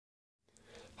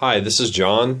Hi, this is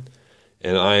John,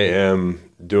 and I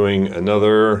am doing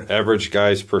another Average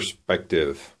Guy's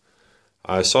Perspective.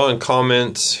 I saw in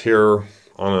comments here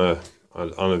on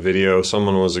a video,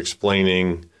 someone was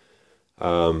explaining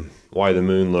why the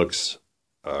moon looks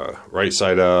right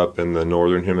side up in the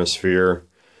northern hemisphere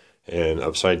and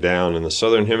upside down in the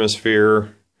southern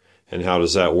hemisphere, and how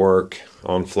does that work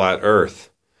on flat Earth.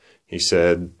 He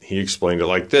explained it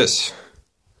like this.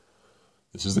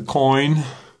 This is the coin,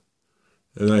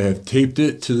 and I have taped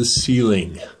it to the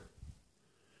ceiling.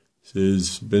 This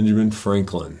is Benjamin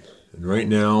Franklin, and right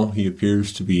now he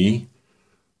appears to be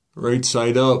right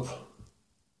side up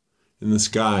in the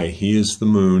sky. He is the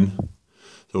moon.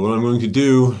 So what I'm going to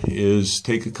do is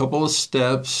take a couple of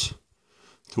steps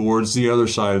towards the other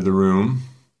side of the room.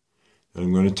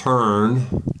 I'm going to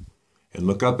turn and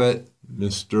look up at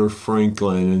Mr.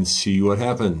 Franklin and see what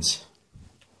happens.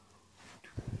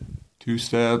 2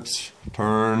 steps,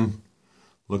 turn,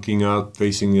 looking up,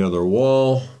 facing the other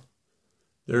wall.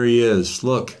 There he is.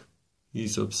 Look,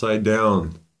 he's upside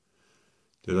down.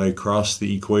 Did I cross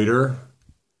the equator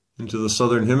into the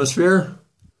southern hemisphere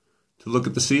to look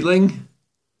at the ceiling?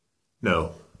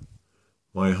 No.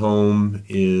 My home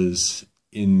is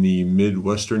in the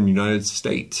Midwestern United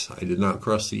States. I did not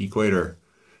cross the equator.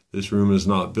 This room is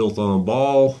not built on a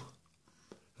ball.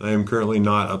 I am currently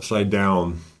not upside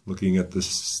down looking at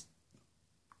this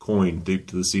coin taped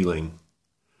to the ceiling.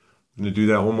 I'm going to do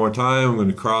that one more time. I'm going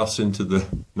to cross into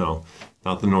no,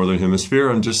 not the northern hemisphere.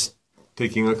 I'm just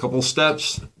taking a couple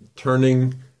steps,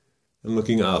 turning and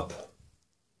looking up.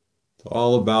 It's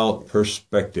all about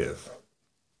perspective.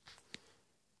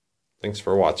 Thanks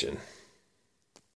for watching.